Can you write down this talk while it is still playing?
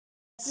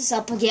This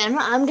up again.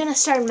 I'm gonna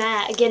start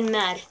getting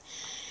mad.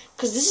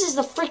 Because this is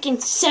the freaking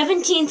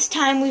 17th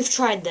time we've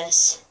tried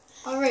this.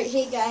 Alright,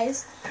 hey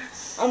guys.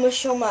 I'm gonna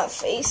show my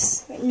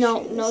face.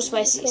 No, no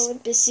spicy.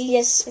 Spissy,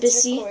 yes,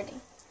 spissy.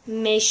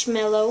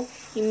 Marshmallow.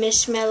 You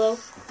marshmallow.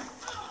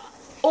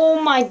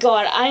 Oh my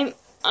god,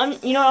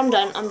 you know what, I'm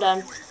done. I'm done.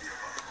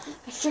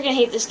 I freaking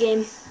hate this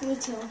game. Me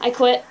too. I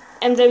quit.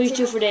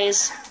 MW2 for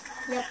days.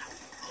 Yep.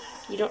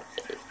 You don't...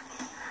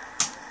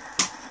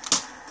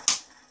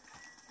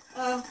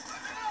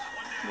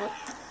 What?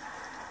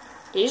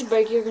 Did you just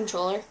break your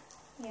controller?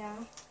 Yeah.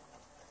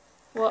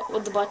 What,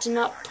 with the button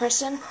not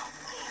pressing?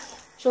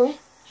 Show me.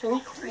 Show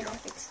me. Wait, I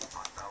fixed it.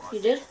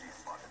 You did?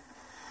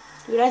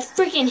 Dude, I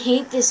freaking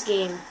hate this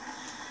game.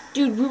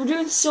 Dude, we were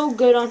doing so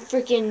good on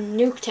freaking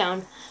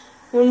Nuketown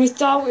when we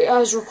thought I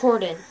was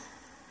recording.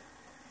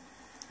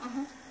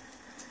 Uh-huh.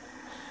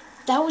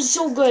 That was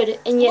so good,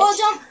 and yet... Wall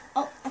jump!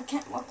 Oh, I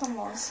can't walk on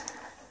walls.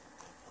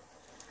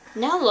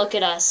 Now look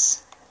at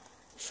us.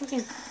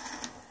 Freaking...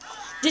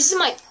 This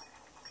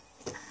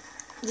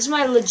is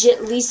my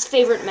legit least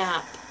favorite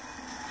map.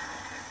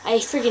 I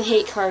freaking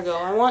hate cargo.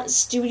 I want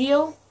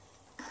Studio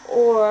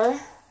or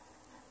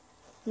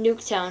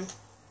Nuketown.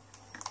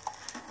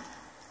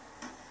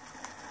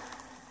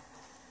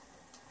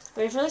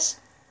 Ready for this?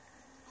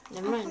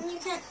 Never mind. How come you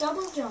can't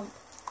double jump?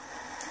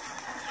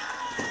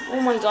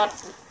 Oh my god.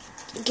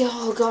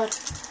 Oh god.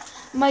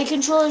 My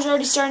controller's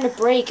already starting to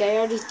break. I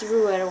already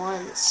threw it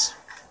once.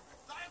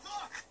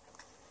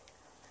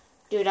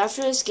 Dude,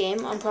 after this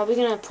game, I'm probably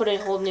gonna put a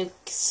whole new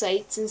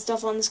sights and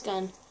stuff on this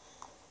gun.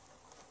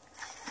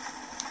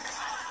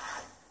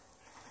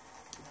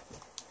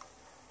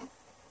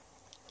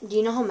 Do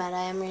you know how mad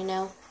I am right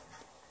now?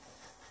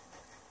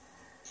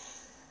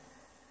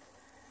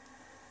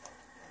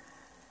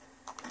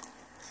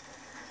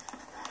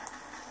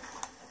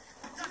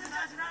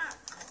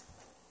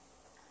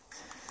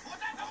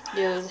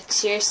 Dude, like,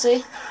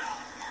 seriously?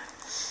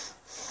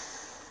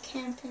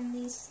 Camping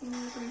these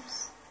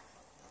neighbors.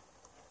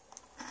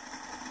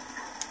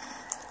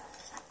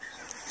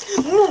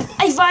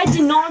 If I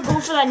did not go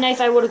for that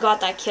knife, I would have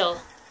got that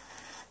kill.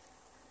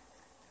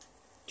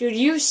 Dude,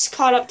 you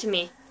caught up to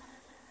me.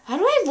 How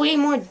do I have way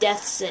more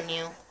deaths than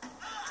you?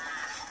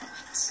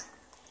 What?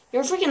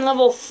 You're freaking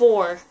level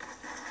 4.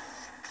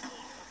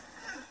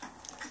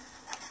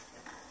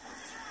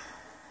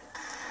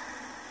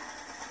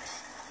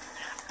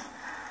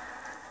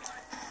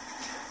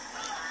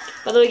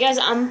 By the way, guys,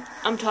 I'm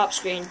top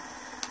screen.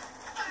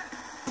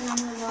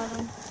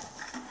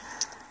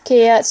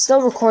 Okay, yeah, it's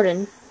still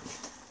recording.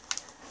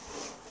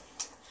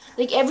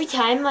 Like, every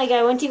time, like,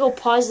 I went to go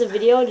pause the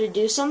video to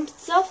do some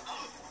stuff,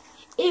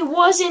 it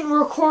wasn't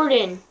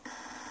recording.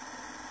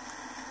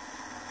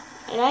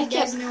 And I You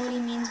guys know what he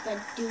means by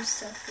do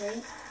stuff,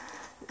 right?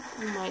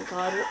 Oh my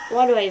god,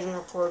 why do I even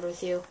record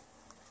with you?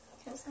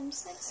 Because I'm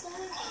sexy.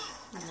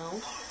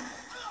 No.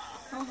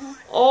 Uh-huh.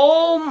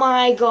 Oh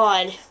my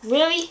god,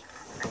 really?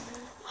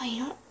 Oh,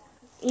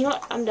 you know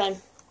what, I'm done.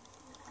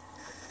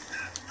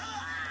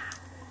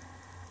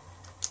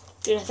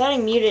 Dude, I thought I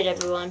muted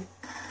everyone.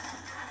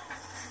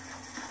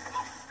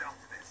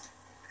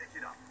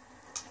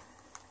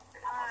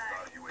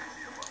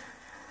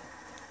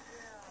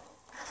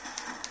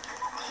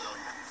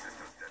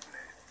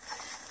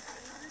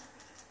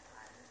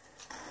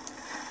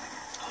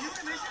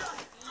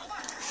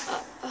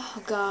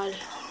 Oh god.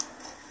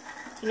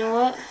 You know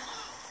what?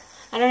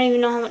 I don't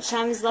even know how much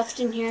time is left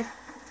in here.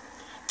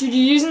 Dude,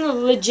 you're using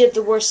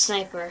the worst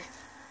sniper.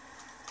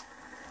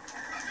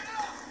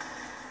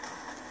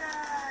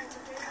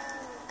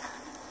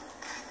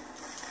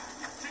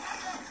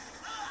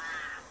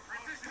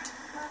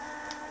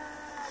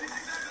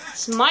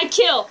 It's my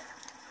kill!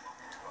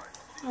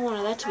 I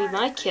wanted that to be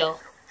my kill.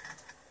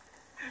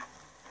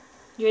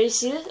 You ready to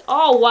see this?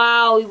 Oh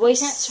wow, we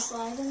wasted. Can't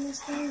slide in this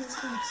game. This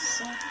game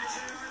sucks.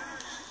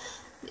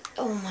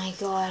 Oh my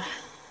god.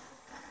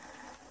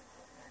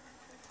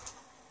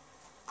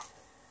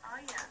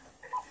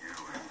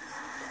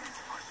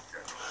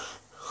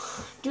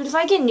 Dude, if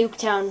I get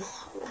Nuketown,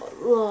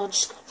 oh,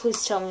 just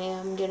please tell me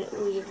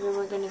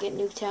we're gonna get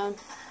Nuketown.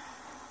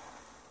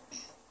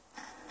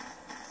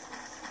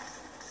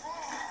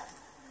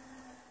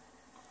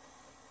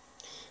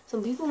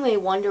 Some people may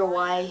wonder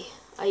why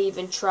I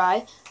even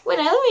try. Wait,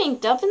 I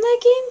ranked up in that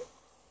game?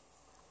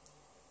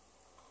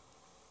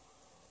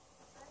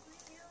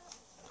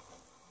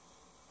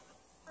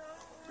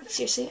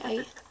 Seriously,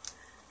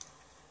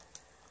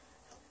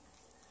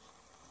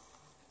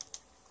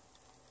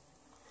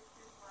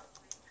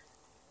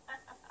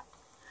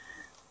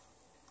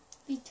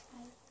 Be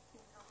tired.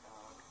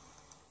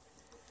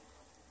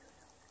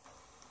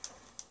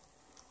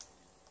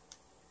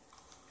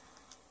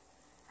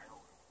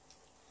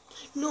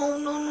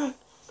 No.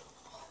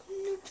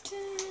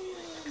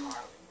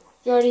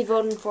 You're already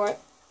voting for it.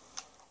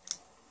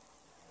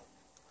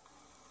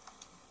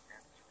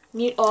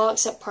 Mute all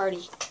except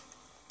party.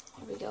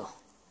 Here we go.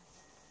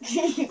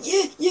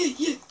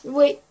 Yeah.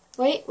 Wait.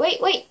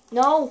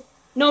 No.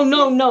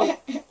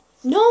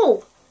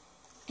 No.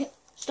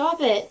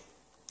 Stop it.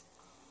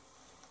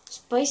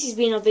 Spicy's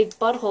being a big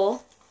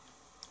butthole.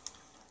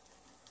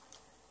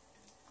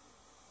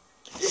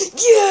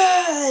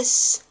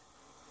 Yes!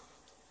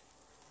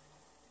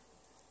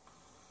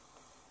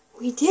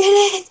 We did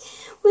it!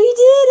 We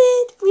did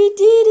it! We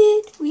did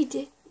it! We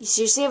did. You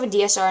seriously have a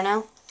DSR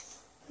now?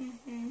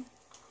 Mm-hmm.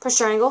 Press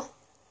triangle.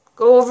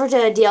 Go over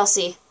to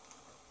DLC.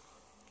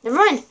 Never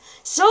mind.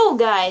 So,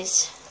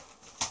 guys,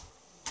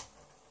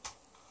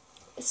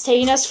 it's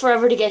taking us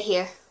forever to get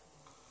here.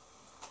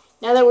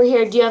 Now that we're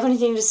here, do you have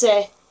anything to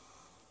say?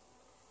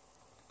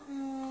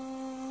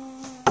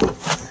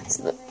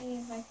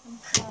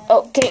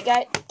 Okay,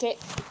 guys. Okay,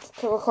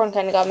 recording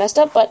kind of got messed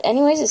up, but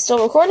anyways, it's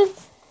still recording.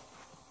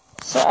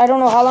 So I don't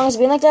know how long it's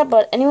been like that,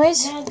 but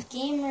anyways. That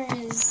gamer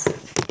is.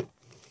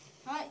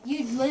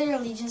 You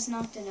literally just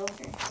knocked it over.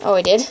 Oh,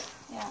 I did?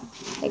 Yeah.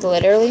 Like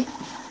literally?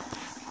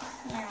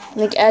 Yeah.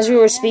 Like as we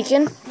were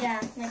speaking?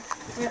 Yeah, like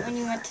when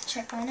you went to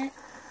check on it.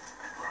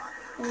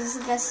 Is this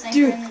the best sniper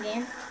in the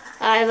game?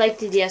 I like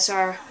the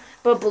DSR,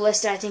 but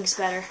Ballista I think is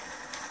better.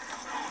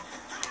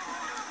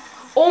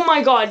 Oh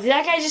my god, did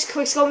that guy just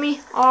quickscope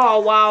me? Oh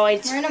wow.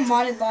 We're in a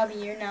modded lobby.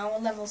 You're now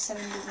level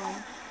 71.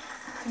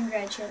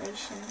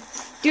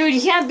 Congratulations. Dude,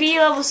 you can't be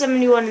level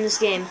 71 in this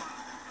game.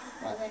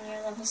 Well, then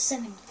you're level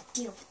 70.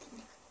 Deal with it.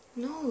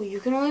 No, you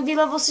can only be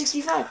level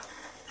 65.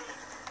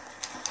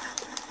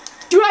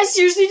 Dude, I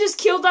seriously just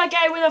killed that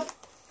guy with a...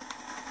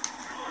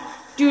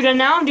 Dude, and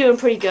now I'm doing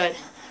pretty good.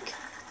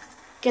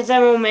 Get that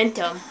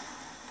momentum.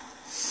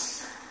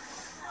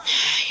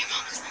 Your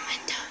mom's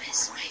momentum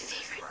is my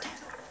favorite.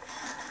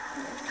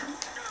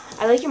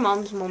 I like your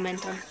mom's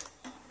momentum.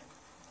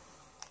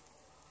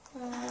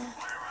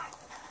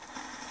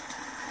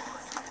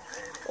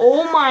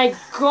 Oh my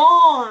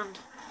god!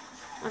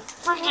 I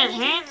freaking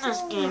hate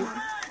this game.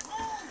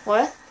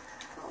 What?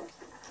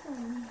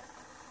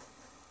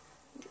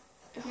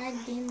 My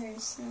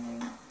gamer's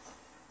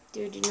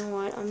Dude, you know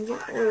what? Wait,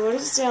 what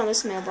does it say on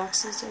this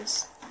mailbox these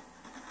days?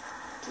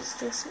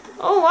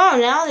 Oh wow!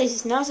 Now it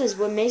says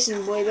Wood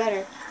Mason way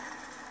better.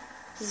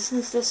 Does this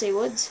one still say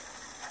Woods?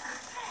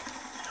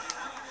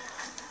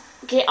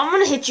 Okay, I'm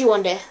gonna hit you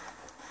one day.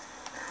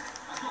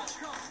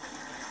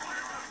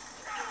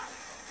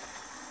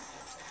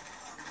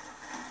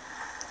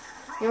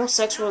 You know what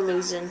sucks? We're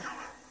losing.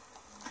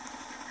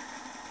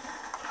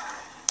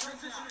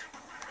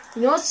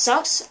 You know what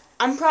sucks?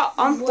 I'm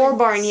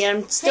 4-barring yet.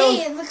 I'm still.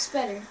 Hey, it looks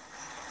better.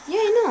 Yeah,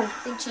 I know.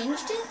 They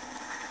changed it?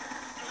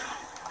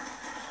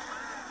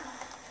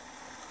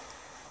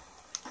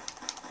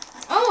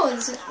 Oh,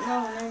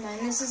 no, never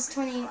mind. This is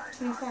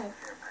 2025.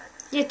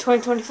 Yeah,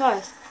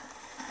 2025.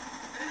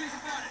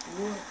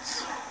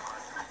 Woods.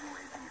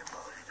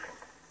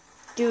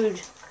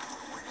 Dude,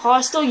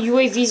 hostile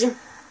UAVs are.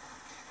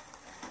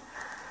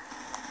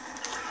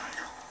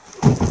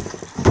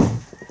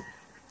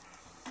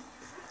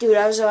 Dude,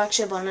 I was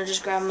actually about to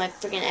just grab my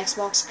freaking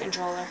Xbox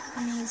controller.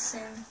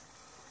 Amazing.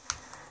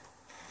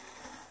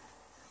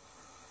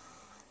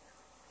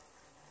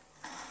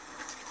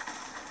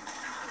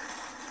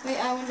 Wait,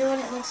 I wonder what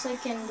it looks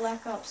like in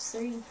Black Ops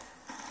 3.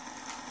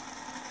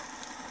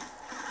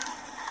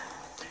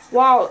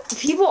 Wow,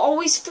 people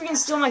always freaking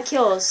steal my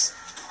kills.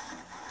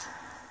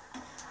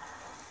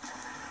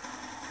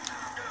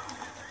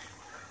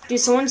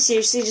 Dude, someone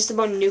seriously just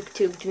about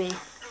nuke-tubed me.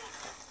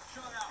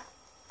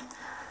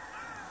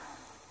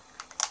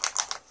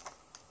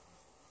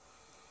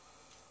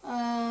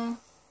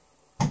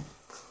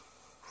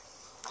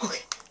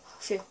 Okay,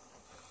 phew.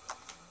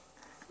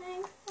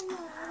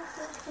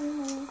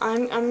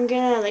 I'm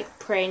gonna like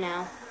pray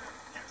now.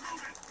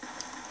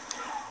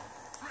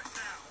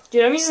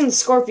 Dude, I'm using the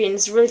Scorpion.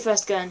 It's a really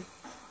fast gun.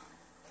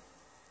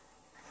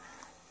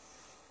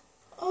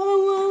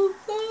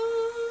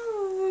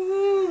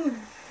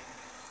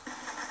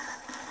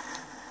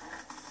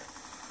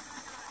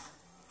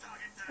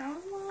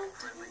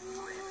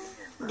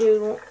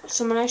 Dude,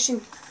 someone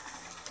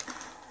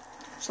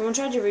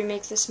tried to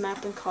remake this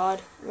map in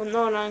COD. Well,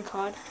 no, not in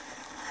COD.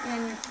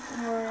 In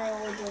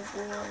World of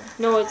War.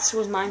 No, it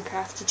was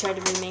Minecraft. He tried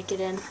to remake it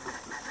in.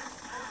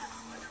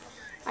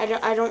 I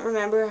don't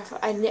remember.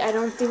 I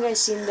don't think I've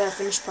seen the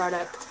finished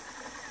product.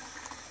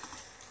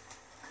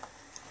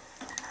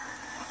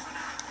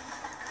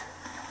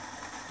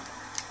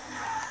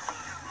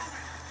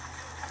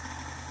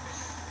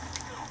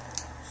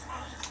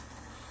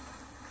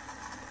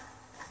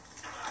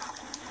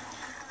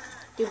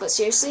 Dude, but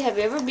seriously, have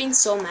you ever been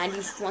so mad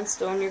you've once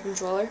thrown your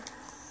controller?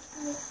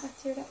 I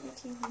threw it at my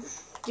TV.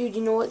 Dude,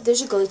 you know what?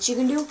 There's a glitch you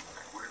can do,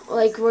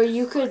 like where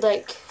you could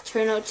like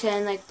turn out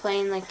 10 like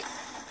playing like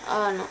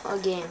a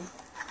game.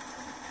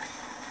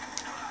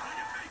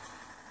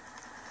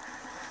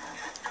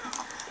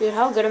 Dude,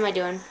 how good am I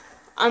doing?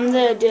 I'm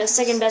the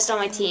second best on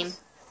my team.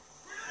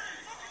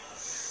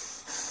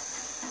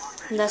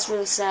 And that's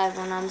really sad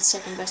when I'm the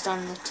second best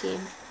on the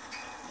team.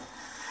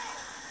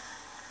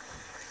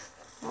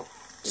 Oh,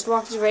 just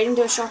walked right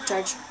into a shock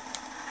charge.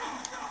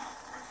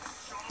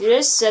 Dude,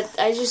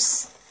 I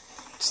just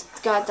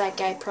got that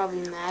guy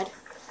probably mad.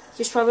 He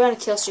was probably on a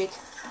kill streak.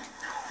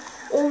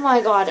 Oh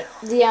my god.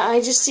 Yeah,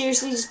 I just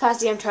seriously just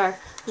passed the MTAR.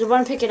 I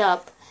want to pick it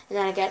up, and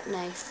then I get a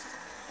knife.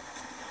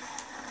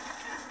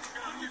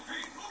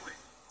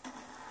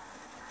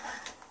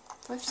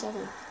 Five,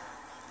 7.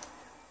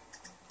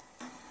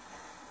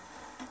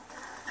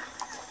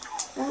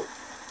 Oh.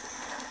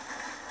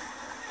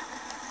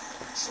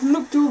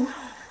 Snoop tube.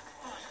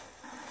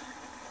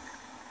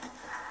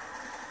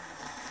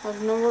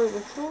 I've never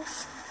even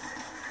close.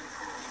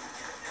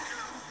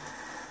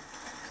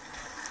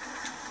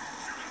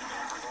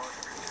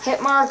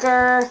 Hit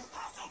marker.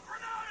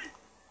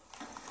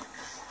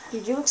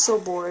 Dude, you look so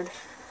bored.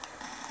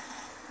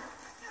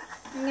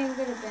 I'm gonna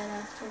go to bed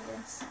after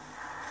this.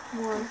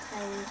 More. I'm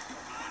tired.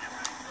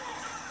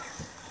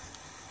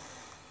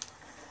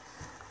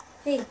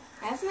 Hey,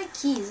 I have my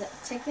keys.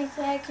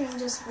 Technically, I can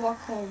just walk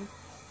home.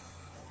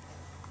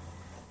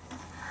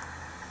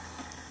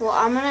 Well,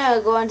 I'm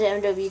gonna go on to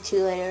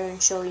MW2 later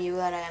and show you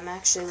that I am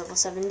actually level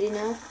 70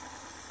 now.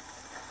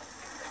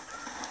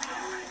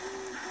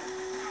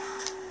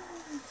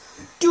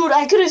 Dude,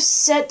 I could have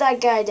set that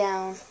guy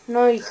down.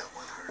 No,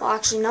 well,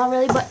 actually, not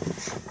really, but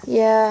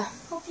yeah.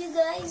 Hope you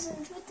guys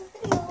enjoyed the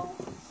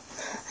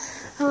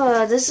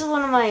video. This is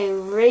one of my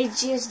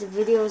ragiest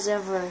videos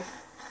ever.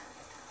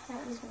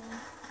 That was me.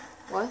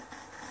 What?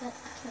 That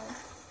killed.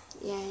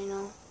 Yeah, I know.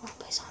 I want to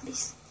play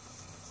zombies.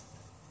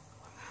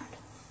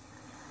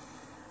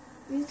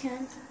 You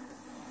can.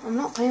 I'm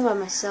not playing by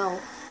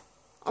myself.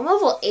 I'm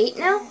level 8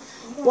 now?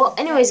 Well,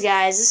 anyways,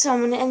 guys, this is how I'm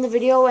going to end the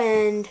video,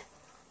 and...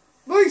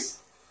 Peace!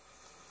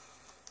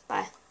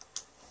 Bye.